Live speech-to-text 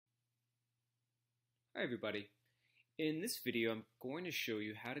Hi everybody. In this video I'm going to show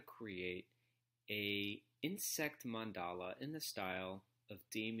you how to create a insect mandala in the style of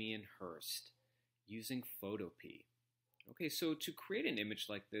Damien Hirst using Photopea. Okay, so to create an image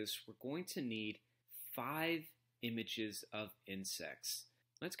like this we're going to need 5 images of insects.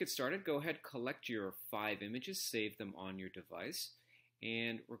 Let's get started. Go ahead, collect your 5 images, save them on your device,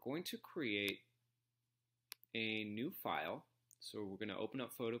 and we're going to create a new file. So we're going to open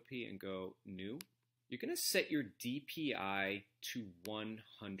up Photopea and go New. You're going to set your DPI to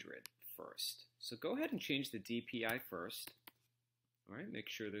 100 first. So go ahead and change the DPI first. All right, make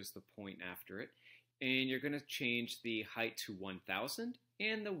sure there's the point after it. And you're going to change the height to 1000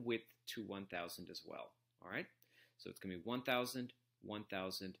 and the width to 1000 as well. All right, so it's going to be 1000,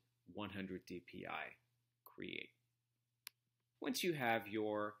 1000, 100 DPI. Create. Once you have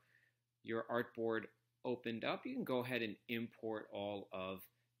your artboard opened up, you can go ahead and import all of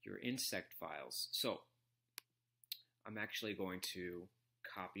your insect files. So I'm actually going to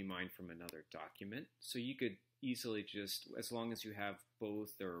copy mine from another document. So you could easily just, as long as you have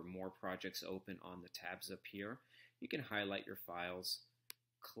both or more projects open on the tabs up here, you can highlight your files,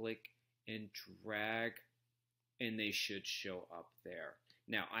 click and drag, and they should show up there.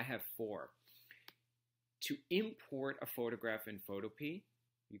 Now I have 4. To import a photograph in Photopea,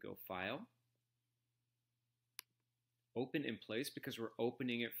 you go File, Open in Place, because we're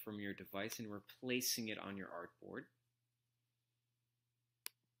opening it from your device and we're placing it on your artboard.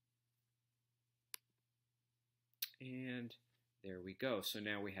 And there we go. So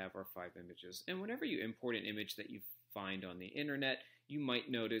now we have our 5 images. And whenever you import an image that you find on the internet, you might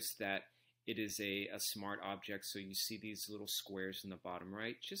notice that it is a smart object. So you see these little squares in the bottom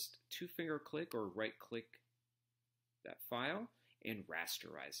right. Just 2-finger click or right click that file and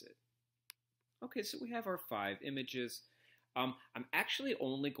rasterize it. Okay, so we have our 5 images. I'm actually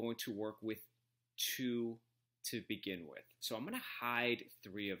only going to work with 2 to begin with. So I'm going to hide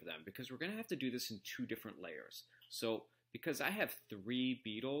 3 of them because we're going to have to do this in 2 different layers. So because I have 3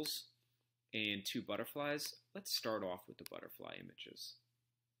 beetles and 2 butterflies, let's start off with the butterfly images.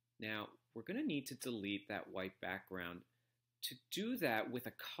 Now, we're going to need to delete that white background. To do that with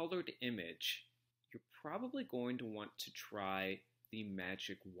a colored image, you're probably going to want to try the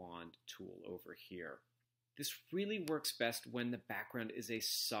magic wand tool over here. This really works best when the background is a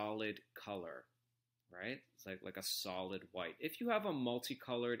solid color, right? It's like a solid white. If you have a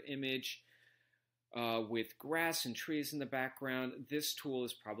multicolored image with grass and trees in the background, this tool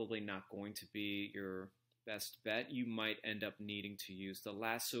is probably not going to be your best bet. You might end up needing to use the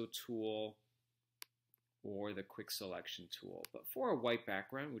lasso tool or the quick selection tool. But for a white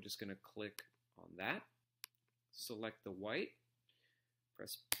background, we're just going to click on that, select the white,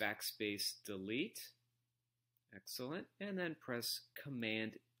 press backspace delete, excellent, and then press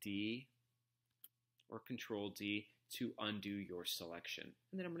Command D or Control D to undo your selection.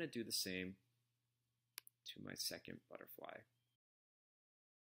 And then I'm going to do the same to my second butterfly.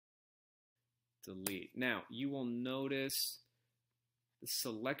 Delete. Now you will notice the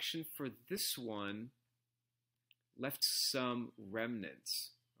selection for this one left some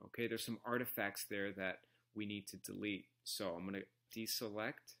remnants. Okay, there's some artifacts there that we need to delete. So I'm going to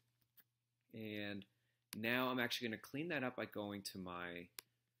deselect, and now I'm actually going to clean that up by going to my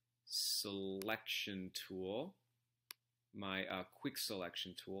selection tool, my quick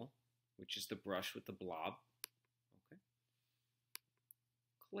selection tool, which is the brush with the blob. Okay.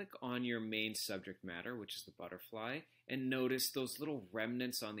 Click on your main subject matter, which is the butterfly, and notice those little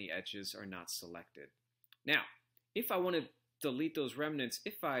remnants on the edges are not selected. Now, if I want to delete those remnants,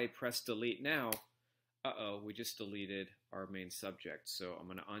 if I press delete now, we just deleted our main subject. So I'm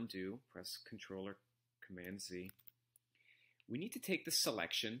going to undo, press Control or Command Z. We need to take the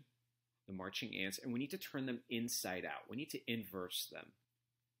selection, the marching ants, and we need to turn them inside out. We need to inverse them.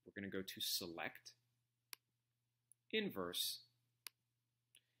 We're going to go to Select, Inverse,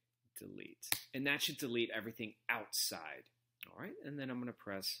 Delete. And that should delete everything outside. All right, and then I'm going to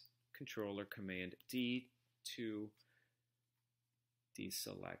press Control or Command D to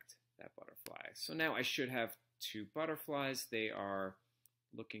deselect that butterfly. So now I should have 2 butterflies. They are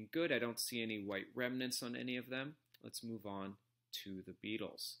looking good. I don't see any white remnants on any of them. Let's move on to the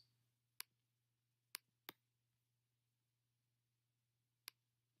beetles.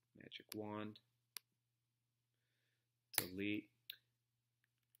 Magic wand, delete,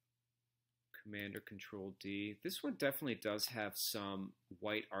 Command or Control D. This one definitely does have some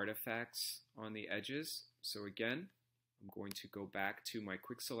white artifacts on the edges. So again, I'm going to go back to my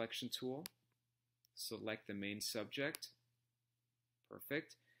quick selection tool, select the main subject,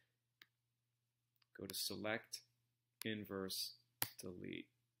 perfect, go to Select, Inverse, Delete.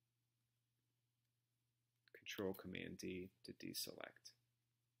 Control Command D to deselect.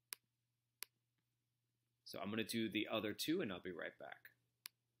 So I'm going to do the other two and I'll be right back.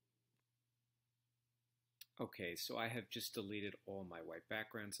 Okay, so I have just deleted all my white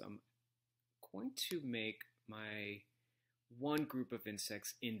backgrounds. I'm going to make my one group of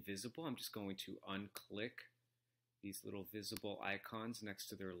insects invisible. I'm just going to unclick these little visible icons next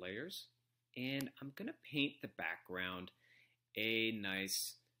to their layers. And I'm going to paint the background a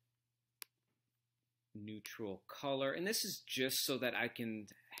nice neutral color. And this is just so that I can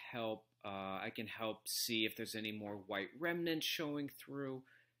help see if there's any more white remnants showing through.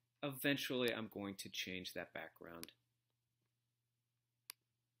 Eventually, I'm going to change that background.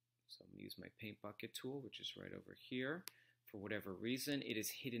 So I'm going to use my paint bucket tool, which is right over here. For whatever reason, it is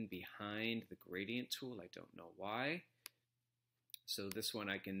hidden behind the gradient tool. I don't know why. So this one,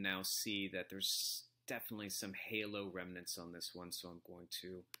 I can now see that there's definitely some halo remnants on this one. So I'm going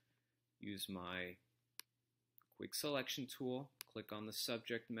to use my quick selection tool, click on the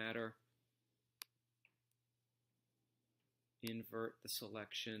subject matter, invert the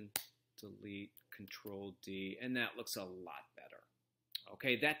selection, delete, Control D, and that looks a lot better.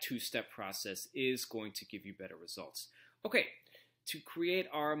 Okay, that two-step process is going to give you better results. Okay, to create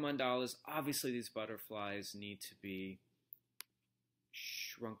our mandalas, obviously these butterflies need to be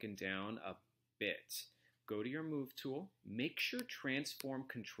shrunken down a bit. Go to your Move tool, make sure Transform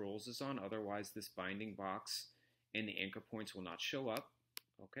Controls is on, otherwise this binding box and the anchor points will not show up.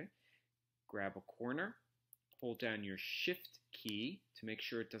 Okay, grab a corner, hold down your Shift key to make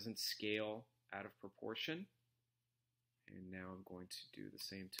sure it doesn't scale out of proportion. And now I'm going to do the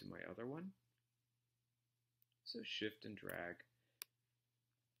same to my other one. So Shift and drag.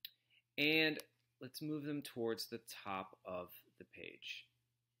 And let's move them towards the top of the page.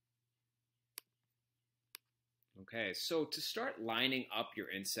 Okay, so to start lining up your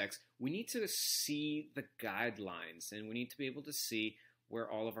insects, we need to see the guidelines and we need to be able to see where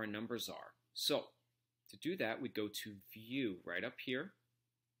all of our numbers are. So to do that, we go to View right up here.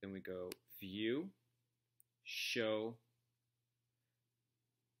 Then we go View, Show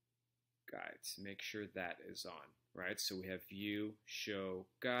Guides. Make sure that is on, right? So we have View, Show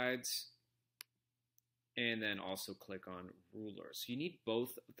Guides, and then also click on Rulers. You need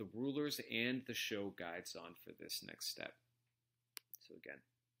both the Rulers and the Show Guides on for this next step. So again,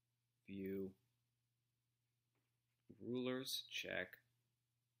 View, Rulers, check.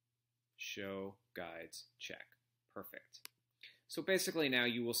 Show Guides, check. Perfect. So basically now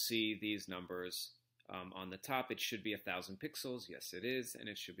you will see these numbers on the top. It should be 1,000 pixels. Yes, it is, and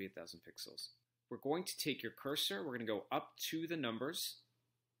it should be 1,000 pixels. We're going to take your cursor. We're going to go up to the numbers,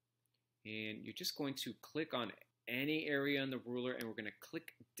 and you're just going to click on any area on the ruler, and we're going to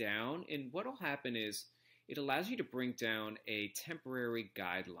click down. And what will happen is it allows you to bring down a temporary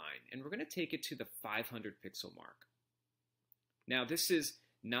guideline, and we're going to take it to the 500 pixel mark. Now, this is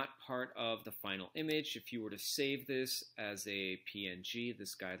not part of the final image. If you were to save this as a PNG,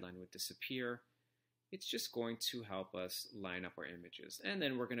 this guideline would disappear. It's just going to help us line up our images. And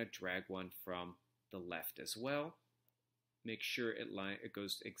then we're going to drag one from the left as well. Make sure it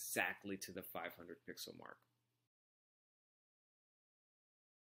goes exactly to the 500 pixel mark.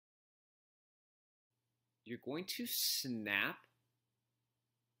 You're going to snap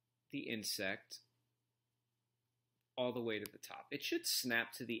the insect all the way to the top. It should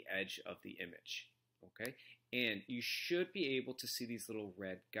snap to the edge of the image, okay? And you should be able to see these little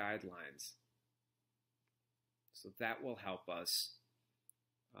red guidelines. So that will help us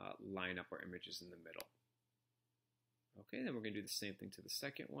line up our images in the middle. Okay, then we're going to do the same thing to the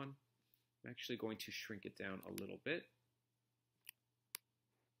second one. I'm actually going to shrink it down a little bit.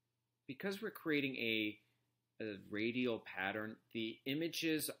 Because we're creating a radial pattern, the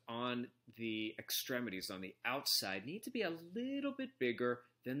images on the extremities, on the outside, need to be a little bit bigger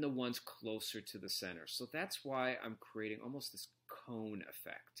than the ones closer to the center. So that's why I'm creating almost this cone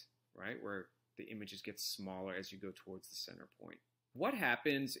effect, right? Where the images get smaller as you go towards the center point. What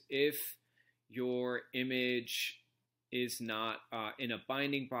happens if your image is not in a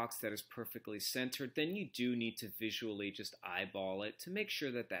binding box that is perfectly centered? Then you do need to visually just eyeball it to make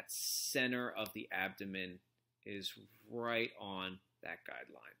sure that that center of the abdomen is right on that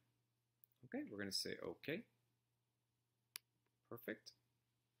guideline. Okay, we're going to say OK. Perfect.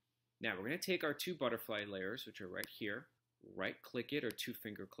 Now we're going to take our two butterfly layers, which are right here, right-click it or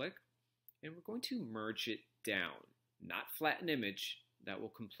two-finger click, and we're going to merge it down. Not flatten image. That will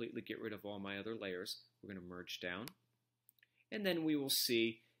completely get rid of all my other layers. We're going to merge down. And then we will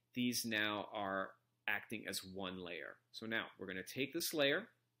see these now are acting as one layer. So now we're going to take this layer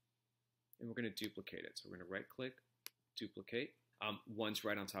and we're going to duplicate it. So we're going to right-click, duplicate. One's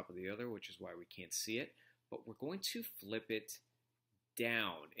right on top of the other, which is why we can't see it. but we're going to flip it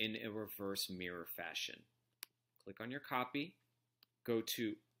down in a reverse mirror fashion. Click on your copy, go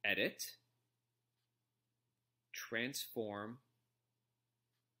to Edit, Transform,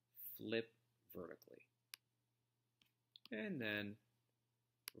 Flip vertically. And then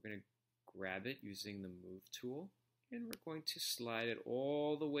we're going to grab it using the Move tool, and we're going to slide it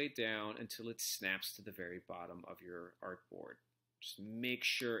all the way down until it snaps to the very bottom of your artboard. Just make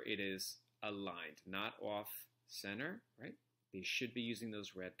sure it is aligned, not off center, right? They should be using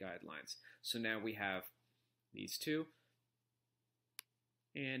those red guidelines. So now we have these two,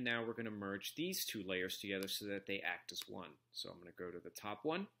 and now we're going to merge these two layers together so that they act as one. So I'm going to go to the top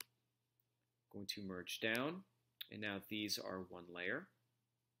one, going to merge down, and now these are one layer.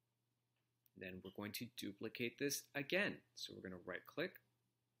 Then we're going to duplicate this again. So we're going to right click,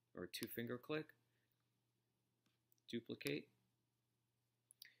 or two finger click, duplicate,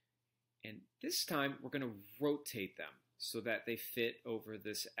 and this time we're going to rotate them so that they fit over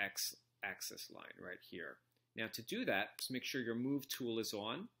this X-axis line right here. Now to do that, just make sure your Move tool is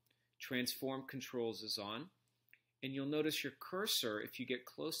on, Transform Controls is on, and you'll notice your cursor, if you get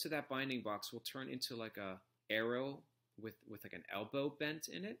close to that binding box, will turn into like a arrow with like an elbow bent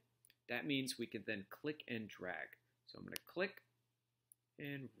in it. That means we can then click and drag. So I'm going to click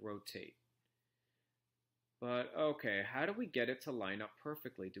and rotate. But okay, how do we get it to line up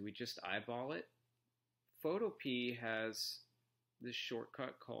perfectly? Do we just eyeball it? Photopea has this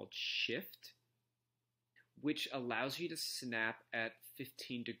shortcut called Shift, which allows you to snap at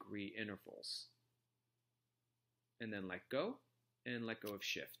 15-degree intervals. And then let go, and let go of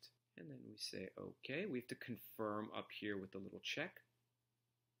Shift. And then we say OK. We have to confirm up here with the little check.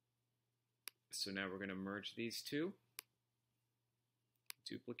 So now we're going to merge these two,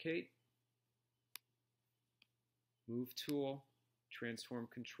 duplicate, Move tool, Transform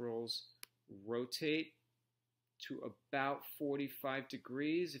Controls, rotate to about 45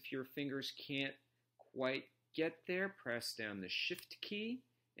 degrees. If your fingers can't quite get there, press down the Shift key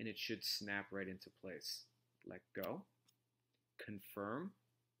and it should snap right into place. Let go, confirm,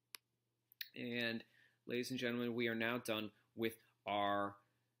 and ladies and gentlemen, we are now done with our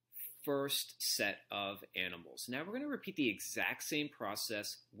first set of animals. Now we're going to repeat the exact same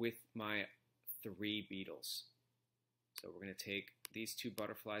process with my 3 beetles. So we're going to take these 2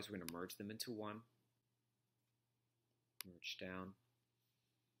 butterflies, we're going to merge them into one, merge down.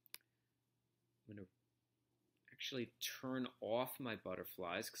 I'm going to actually turn off my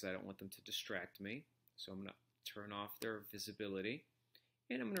butterflies because I don't want them to distract me. So I'm going to turn off their visibility,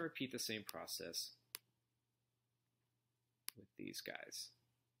 and I'm going to repeat the same process with these guys.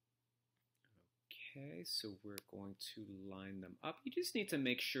 Okay, so we're going to line them up. You just need to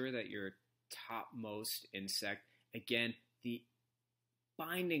make sure that your topmost insect, again, the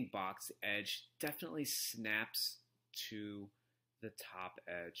binding box edge definitely snaps to the top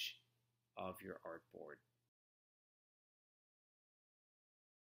edge of your artboard.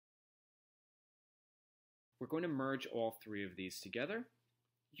 We're going to merge all 3 of these together.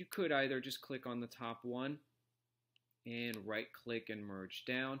 You could either just click on the top one and right click and merge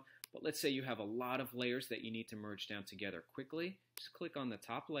down. But let's say you have a lot of layers that you need to merge down together quickly. Just click on the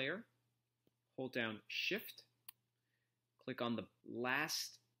top layer, hold down Shift, click on the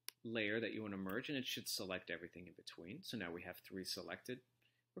last layer that you want to merge, and it should select everything in between. So now we have 3 selected.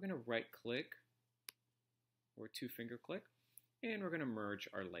 We're going to right click or 2 finger click, and we're going to merge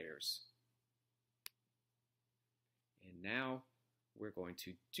our layers. And now we're going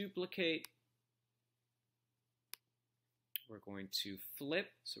to duplicate. We're going to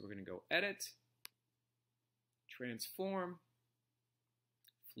flip, so we're going to go Edit, Transform,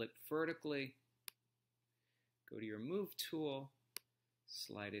 flip vertically, go to your Move tool,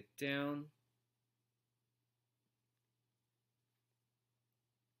 slide it down,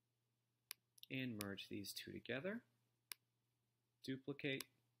 and merge these 2 together, duplicate,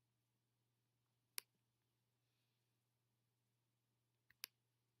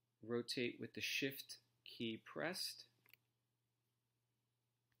 rotate with the Shift key pressed,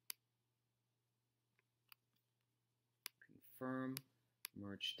 confirm,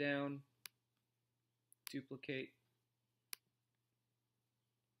 merge down, duplicate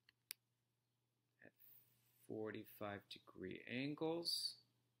at 45-degree angles.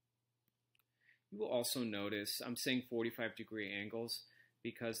 You will also notice, I'm saying 45-degree angles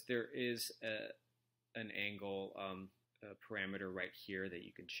because there is an angle parameter right here that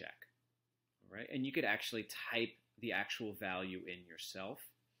you can check. All right, and you could actually type the actual value in yourself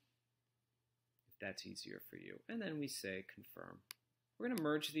if that's easier for you. And then we say confirm. We're going to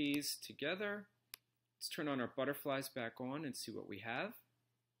merge these together. Let's turn on our butterflies back on and see what we have.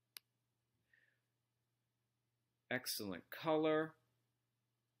 Excellent color.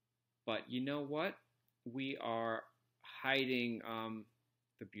 But you know what? We are hiding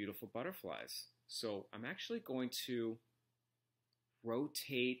the beautiful butterflies. So I'm actually going to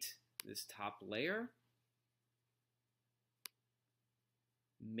rotate this top layer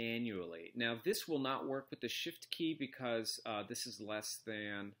manually. Now this will not work with the shift key because this is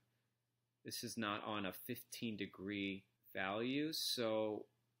not on a 15-degree value, so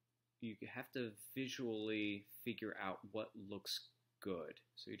you have to visually figure out what looks good.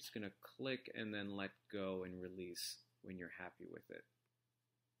 So you're just going to click and then let go and release when you're happy with it.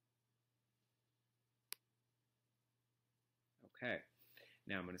 Okay,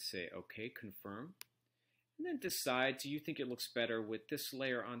 now I'm going to say OK, confirm, and then decide, do you think it looks better with this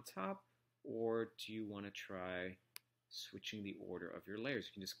layer on top, or do you want to try switching the order of your layers?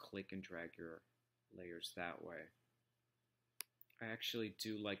 You can just click and drag your layers that way. I actually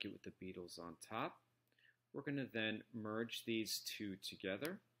do like it with the beetles on top. We're going to then merge these two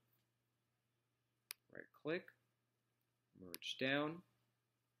together. Right click, merge down.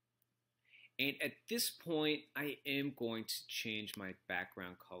 And at this point, I am going to change my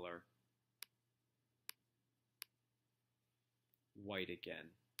background color white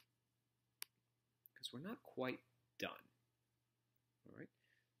again, because we're not quite done. All right,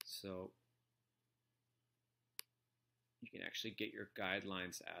 so you can actually get your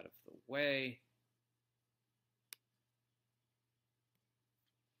guidelines out of the way.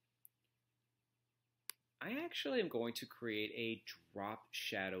 I actually am going to create a drop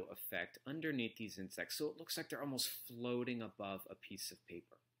shadow effect underneath these insects, so it looks like they're almost floating above a piece of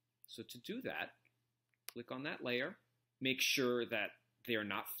paper. So to do that, click on that layer. Make sure that they are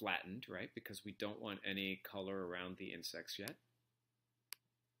not flattened, right? Because we don't want any color around the insects yet.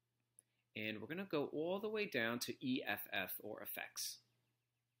 And we're going to go all the way down to EFF, or Effects.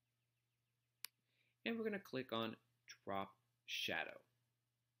 And we're going to click on Drop Shadow.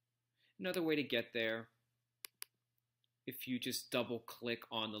 Another way to get there, if you just double click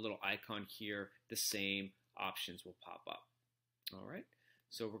on the little icon here, the same options will pop up. All right,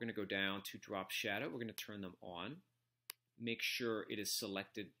 so we're going to go down to Drop Shadow. We're going to turn them on. Make sure it is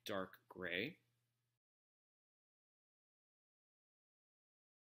selected dark gray.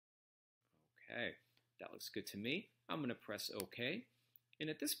 Okay, that looks good to me. I'm going to press OK. And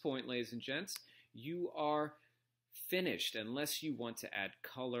at this point, ladies and gents, you are finished unless you want to add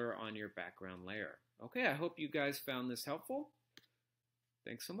color on your background layer. Okay, I hope you guys found this helpful.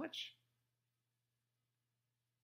 Thanks so much.